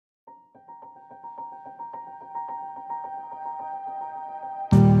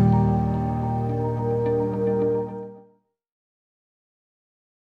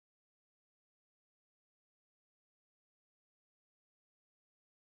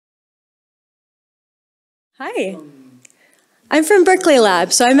Hi. I'm from Berkeley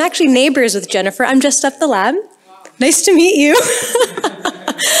Lab, so I'm actually neighbors with Jennifer. I'm just up the lab. Nice to meet you.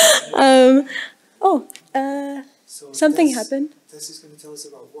 Something happened. Tess is going to tell us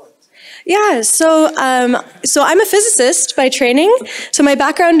about what? Yeah, so I'm a physicist by training. So my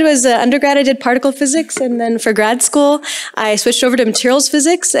background was undergrad, I did particle physics, and then for grad school, I switched over to materials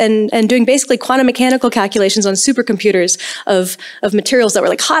physics and doing basically quantum mechanical calculations on supercomputers of materials that were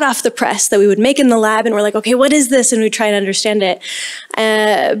like hot off the press that we would make in the lab, and we're like, okay, what is this? And we try and understand it.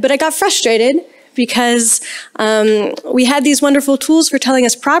 But I got frustrated because we had these wonderful tools for telling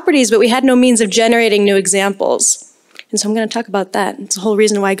us properties, but we had no means of generating new examples. And so I'm going to talk about that. It's the whole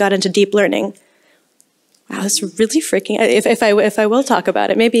reason why I got into deep learning. Wow, that's really freaking. If I will talk about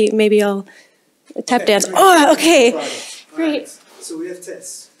it, maybe I'll tap dance. Great. Oh, okay, great. So we have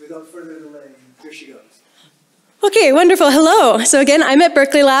Tess. Without further delay, here she goes. Okay, wonderful. Hello. So again, I'm at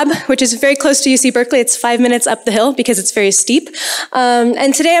Berkeley Lab, which is very close to UC Berkeley. It's 5 minutes up the hill because it's very steep.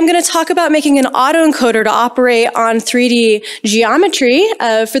 And today I'm going to talk about making an autoencoder to operate on 3D geometry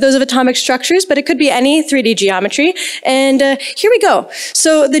for those of atomic structures, but it could be any 3D geometry. And here we go.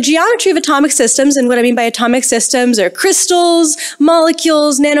 So the geometry of atomic systems, and what I mean by atomic systems are crystals,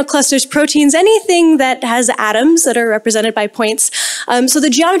 molecules, nanoclusters, proteins, anything that has atoms that are represented by points. So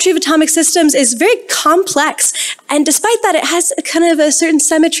the geometry of atomic systems is very complex. And despite that, it has kind of a certain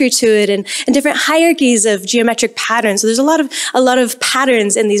symmetry to it and different hierarchies of geometric patterns. So there's a lot of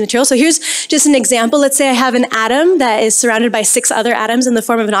patterns in these materials. So here's just an example. Let's say I have an atom that is surrounded by 6 other atoms in the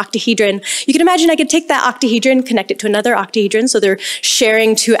form of an octahedron. You can imagine I could take that octahedron, connect it to another octahedron, so they're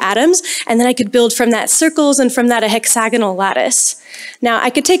sharing 2 atoms, and then I could build from that circles and from that a hexagonal lattice. Now,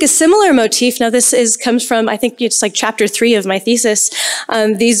 I could take a similar motif. Now, this comes from, I think it's like chapter 3 of my thesis.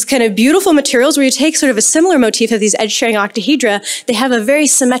 These kind of beautiful materials where you take sort of a similar motif of these edge-sharing octahedra. They have a very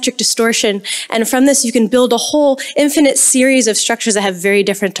symmetric distortion. And from this, you can build a whole infinite series of structures that have very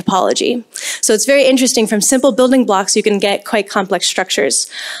different topology. So it's very interesting. From simple building blocks, you can get quite complex structures.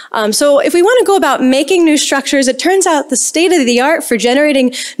 So if we want to go about making new structures, it turns out the state of the art for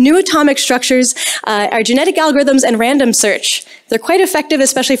generating new atomic structures are genetic algorithms and random search. They're quite effective,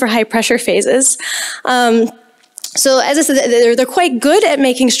 especially for high pressure phases. So as I said, they're quite good at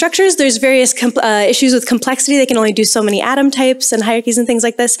making structures. There's various issues with complexity. They can only do so many atom types and hierarchies and things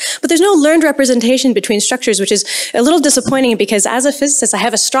like this. But there's no learned representation between structures, which is a little disappointing because as a physicist, I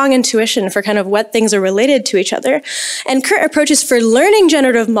have a strong intuition for kind of what things are related to each other. And current approaches for learning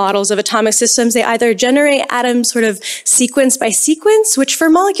generative models of atomic systems, they either generate atoms sort of sequence by sequence, which for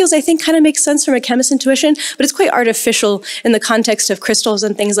molecules I think kind of makes sense from a chemist's intuition, but it's quite artificial in the context of crystals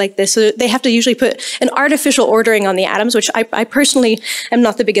and things like this. So they have to usually put an artificial ordering on the atoms, which I personally am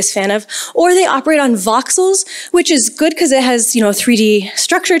not the biggest fan of, or they operate on voxels, which is good because it has, 3D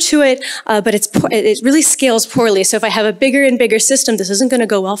structure to it, but it really scales poorly. So if I have a bigger and bigger system, this isn't going to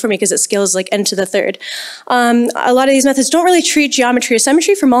go well for me because it scales like n to the third. A lot of these methods don't really treat geometry or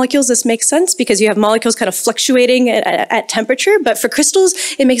symmetry. For molecules, this makes sense because you have molecules kind of fluctuating at temperature, but for crystals,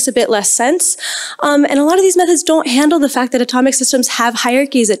 it makes a bit less sense. And a lot of these methods don't handle the fact that atomic systems have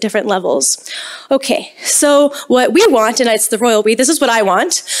hierarchies at different levels. Okay, so what we want, and it's the royal we, this is what I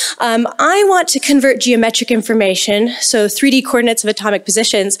want. I want to convert geometric information, so 3D coordinates of atomic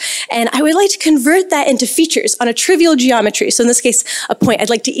positions, and I would like to convert that into features on a trivial geometry. So in this case, a point. I'd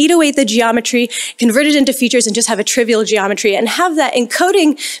like to eat away the geometry, convert it into features, and just have a trivial geometry, and have that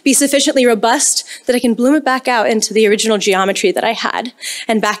encoding be sufficiently robust that I can bloom it back out into the original geometry that I had,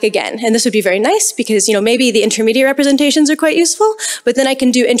 and back again. And this would be very nice because, maybe the intermediate representations are quite useful, but then I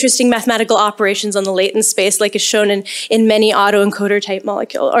can do interesting mathematical operations on the latent space, like is shown in many autoencoder type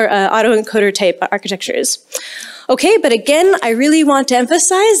autoencoder type architectures. Okay, but again, I really want to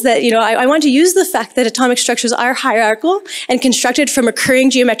emphasize that, I want to use the fact that atomic structures are hierarchical and constructed from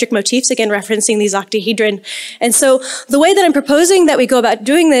recurring geometric motifs, again, referencing these octahedron. And so the way that I'm proposing that we go about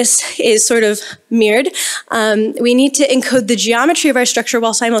doing this is sort of mirrored. We need to encode the geometry of our structure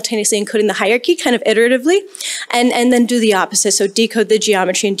while simultaneously encoding the hierarchy kind of iteratively, and then do the opposite, so decode the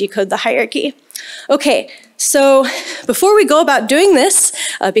geometry and decode the hierarchy. Okay, so before we go about doing this,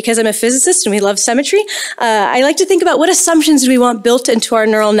 because I'm a physicist and we love symmetry, I like to think about what assumptions do we want built into our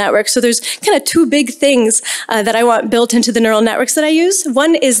neural network. So there's kind of 2 big things that I want built into the neural networks that I use.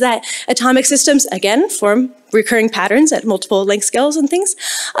 One is that atomic systems, again, form recurring patterns at multiple length scales and things.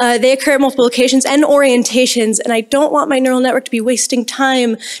 They occur at multiple locations and orientations, and I don't want my neural network to be wasting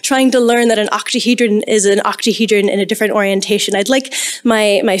time trying to learn that an octahedron is an octahedron in a different orientation. I'd like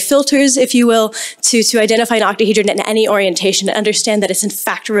my filters, if you will, to identify an octahedron in any orientation and understand that it's in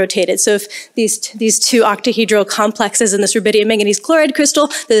fact rotated. So if these 2 octahedral complexes in this rubidium manganese chloride crystal,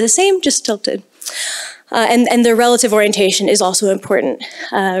 they're the same, just tilted. And their relative orientation is also important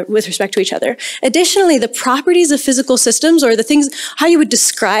with respect to each other. Additionally, the properties of physical systems, or the things, how you would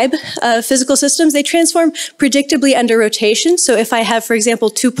describe physical systems, they transform predictably under rotation. So if I have, for example,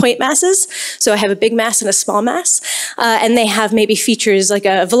 2 point masses, so I have a big mass and a small mass, and they have maybe features like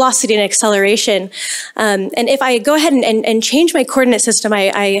a velocity and acceleration, and if I go ahead and change my coordinate system,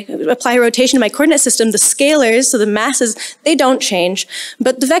 I apply rotation to my coordinate system, the scalars, so the masses, they don't change,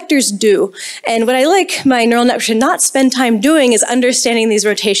 but the vectors do. And what I like my neural network to not spend time doing is understanding these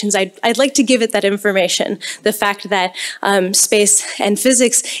rotations. I'd like to give it that information, the fact that space and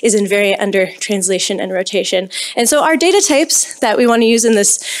physics is invariant under translation and rotation. And so our data types that we want to use in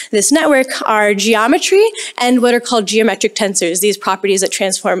this network are geometry and what are called geometric tensors, these properties that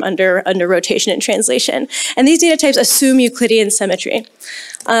transform under rotation and translation. And these data types assume Euclidean symmetry.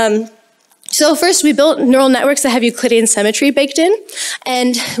 So first, we built neural networks that have Euclidean symmetry baked in,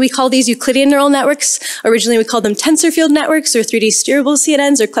 and we call these Euclidean neural networks. Originally, we called them tensor field networks or 3D steerable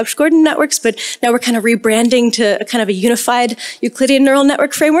CNNs or Clebsch-Gordon networks, but now we're kind of rebranding to kind of a unified Euclidean neural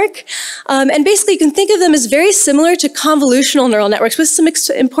network framework. And basically, you can think of them as very similar to convolutional neural networks with some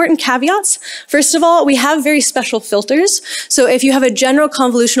important caveats. First of all, we have very special filters. So if you have a general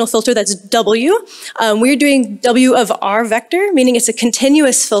convolutional filter that's W, we're doing W of R vector, meaning it's a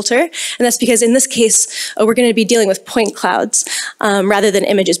continuous filter, and that's because in this case, we're going to be dealing with point clouds rather than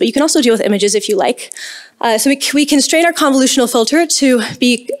images, but you can also deal with images if you like. So we constrain our convolutional filter to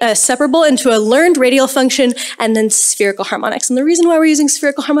be separable into a learned radial function and then spherical harmonics. And the reason why we're using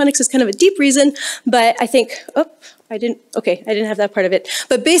spherical harmonics is kind of a deep reason, but I think, I didn't have that part of it.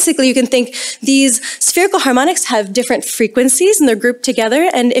 But basically, you can think these spherical harmonics have different frequencies and they're grouped together.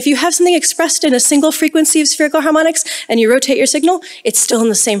 And if you have something expressed in a single frequency of spherical harmonics and you rotate your signal, it's still in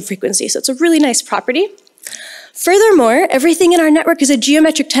the same frequency. So it's a really nice property. Furthermore, everything in our network is a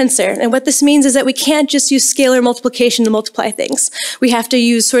geometric tensor, and what this means is that we can't just use scalar multiplication to multiply things. We have to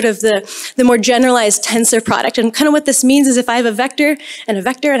use sort of the more generalized tensor product, and kind of what this means is if I have a vector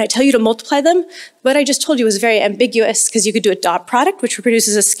and I tell you to multiply them, what I just told you was very ambiguous because you could do a dot product, which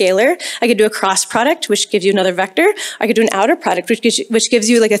produces a scalar. I could do a cross product, which gives you another vector. I could do an outer product, which gives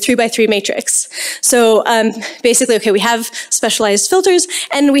you like a 3x3 matrix. So basically, okay, we have specialized filters,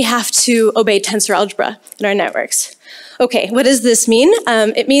 and we have to obey tensor algebra in our networks. Okay, what does this mean?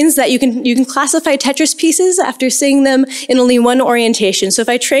 It means that you can classify Tetris pieces after seeing them in only one orientation. So if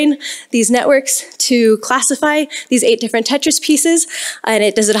I train these networks to classify these 8 different Tetris pieces, and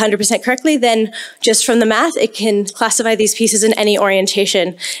it does it 100% correctly, then just from the math, it can classify these pieces in any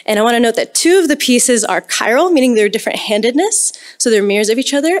orientation. And I want to note that 2 of the pieces are chiral, meaning they're different handedness, so they're mirrors of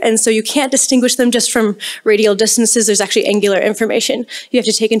each other, and so you can't distinguish them just from radial distances. There's actually angular information you have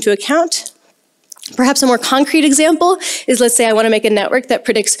to take into account. Perhaps a more concrete example is, let's say I want to make a network that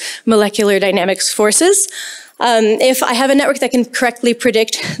predicts molecular dynamics forces. If I have a network that can correctly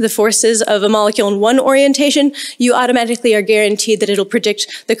predict the forces of a molecule in one orientation, you automatically are guaranteed that it'll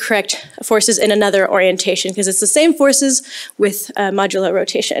predict the correct forces in another orientation because it's the same forces with modular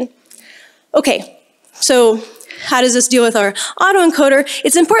rotation. Okay, so how does this deal with our autoencoder?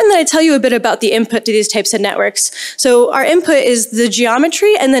 It's important that I tell you a bit about the input to these types of networks. So our input is the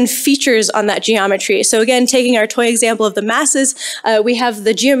geometry and then features on that geometry. So again, taking our toy example of the masses, we have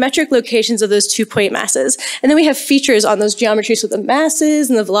the geometric locations of those 2 point masses. And then we have features on those geometries, so the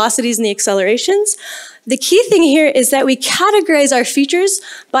masses and the velocities and the accelerations. The key thing here is that we categorize our features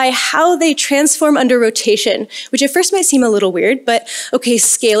by how they transform under rotation, which at first might seem a little weird, but okay,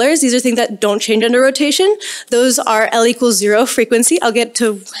 scalars, these are things that don't change under rotation. Those are L equals 0 frequency. I'll get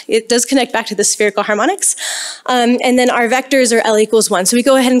to, it does connect back to the spherical harmonics. And then our vectors are L equals 1. So we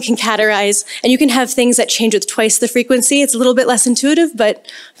go ahead and can categorize, and you can have things that change with twice the frequency. It's a little bit less intuitive,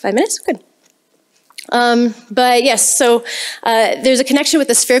 but 5 minutes, good. But yes, so there's a connection with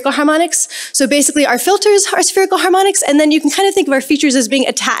the spherical harmonics. So basically our filters are spherical harmonics, and then you can kind of think of our features as being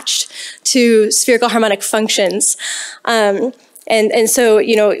attached to spherical harmonic functions. And so,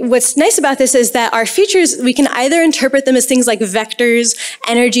 you know, what's nice about this is that our features, we can either interpret them as things like vectors,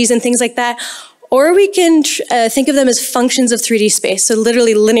 energies, and things like that, or we can think of them as functions of 3D space, so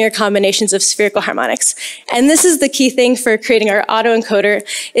literally linear combinations of spherical harmonics. And this is the key thing for creating our autoencoder,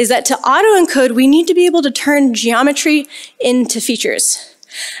 is that to autoencode, we need to be able to turn geometry into features.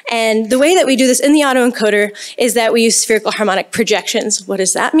 And the way that we do this in the autoencoder is that we use spherical harmonic projections. What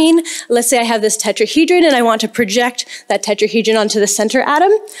does that mean? Let's say I have this tetrahedron and I want to project that tetrahedron onto the center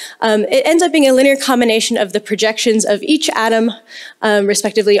atom. It ends up being a linear combination of the projections of each atom,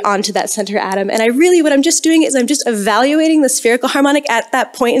 respectively, onto that center atom. And what I'm just doing is I'm just evaluating the spherical harmonic at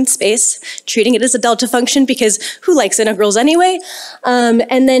that point in space, treating it as a delta function because who likes integrals anyway?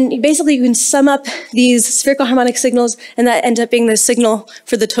 And then basically you can sum up these spherical harmonic signals and that ends up being the signal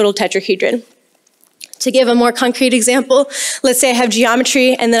for the total tetrahedron. To give a more concrete example, let's say I have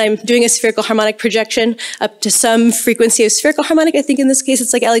geometry and then I'm doing a spherical harmonic projection up to some frequency of spherical harmonic. I think in this case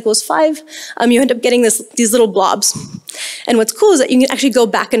it's like L equals 5. You end up getting these little blobs. And what's cool is that you can actually go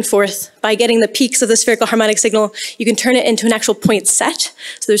back and forth by getting the peaks of the spherical harmonic signal. You can turn it into an actual point set.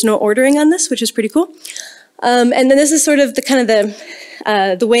 So there's no ordering on this, which is pretty cool. And then this is sort of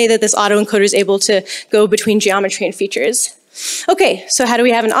the way that this autoencoder is able to go between geometry and features. Okay, so how do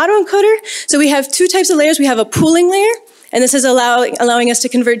we have an autoencoder? So we have two types of layers. We have a pooling layer, and this is allowing us to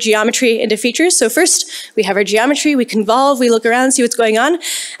convert geometry into features. So first, we have our geometry, we convolve, we look around, see what's going on,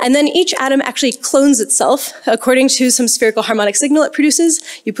 and then each atom actually clones itself according to some spherical harmonic signal it produces.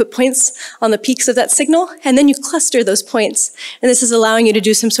 You put points on the peaks of that signal, and then you cluster those points. And this is allowing you to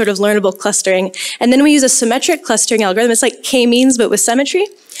do some sort of learnable clustering. And then we use a symmetric clustering algorithm. It's like k-means, but with symmetry.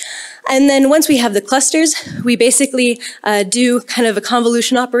 And then once we have the clusters, we basically do kind of a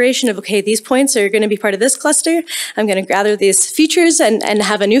convolution operation of, okay, these points are going to be part of this cluster. I'm going to gather these features and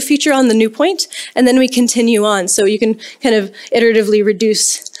have a new feature on the new point, and then we continue on. So you can kind of iteratively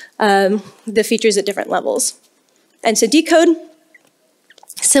reduce the features at different levels. And to decode,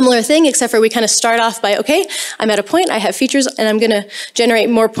 similar thing, except for we kind of start off by, okay, I'm at a point, I have features, and I'm going to generate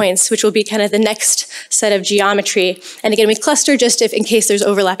more points, which will be kind of the next set of geometry. And again, we cluster just in case there's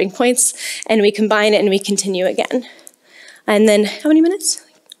overlapping points, and we combine it and we continue again. And then, how many minutes?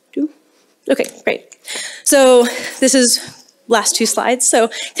 2? Okay, great. So this is last 2 slides. So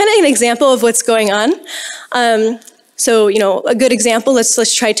kind of an example of what's going on. So, a good example,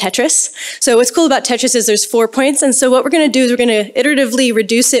 let's try Tetris. So what's cool about Tetris is there's 4 points, and so what we're going to do is we're going to iteratively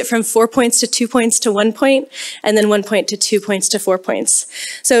reduce it from 4 points to 2 points to 1 point, and then 1 point to 2 points to 4 points.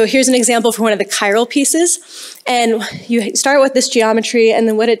 So here's an example for one of the chiral pieces, and you start with this geometry, and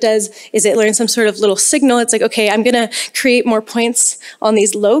then what it does is it learns some sort of little signal. It's like, okay, I'm going to create more points on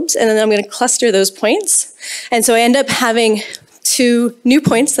these lobes, and then I'm going to cluster those points. And so I end up having 2 new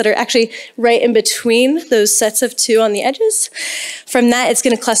points that are actually right in between those sets of 2 on the edges. From that, it's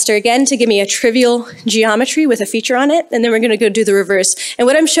going to cluster again to give me a trivial geometry with a feature on it, and then we're going to go do the reverse. And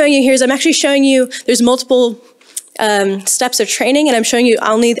what I'm showing you here is I'm actually showing you there's multiple steps of training, and I'm showing you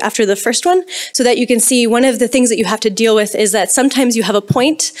only after the first one, so that you can see one of the things that you have to deal with is that sometimes you have a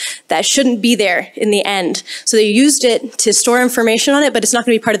point that shouldn't be there in the end. So you used it to store information on it, but it's not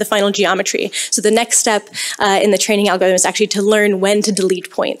going to be part of the final geometry. So the next step in the training algorithm is actually to learn when to delete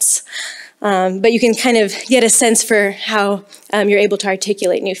points. But you can kind of get a sense for how you're able to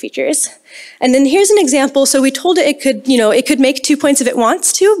articulate new features. And then here's an example. So we told it it could make 2 points if it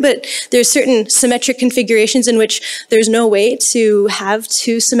wants to, but there's certain symmetric configurations in which there's no way to have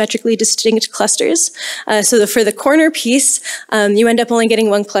 2 symmetrically distinct clusters. So for the corner piece, you end up only getting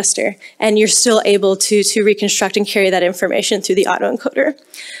 1 cluster, and you're still able to reconstruct and carry that information through the autoencoder.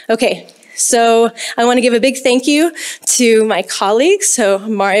 Okay. So I want to give a big thank you to my colleagues, so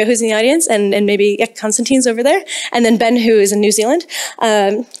Mario, who's in the audience, and maybe Constantine's over there, and then Ben, who is in New Zealand.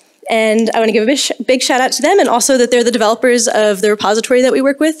 And I want to give a big shout out to them, and also that they're the developers of the repository that we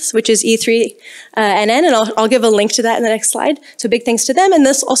work with, which is E3NN, and I'll give a link to that in the next slide. So big thanks to them, and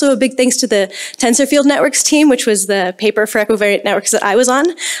this also a big thanks to the Tensor Field Networks team, which was the paper for equivariant networks that I was on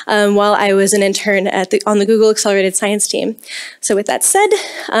while I was an intern on the Google Accelerated Science team. So with that said,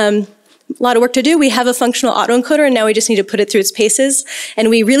 a lot of work to do. We have a functional autoencoder, and now we just need to put it through its paces. And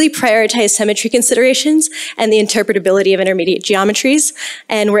we really prioritize symmetry considerations and the interpretability of intermediate geometries.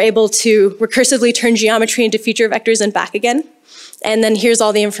 And we're able to recursively turn geometry into feature vectors and back again. And then here's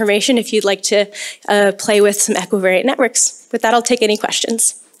all the information if you'd like to play with some equivariant networks. With that, I'll take any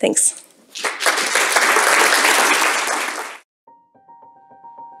questions. Thanks.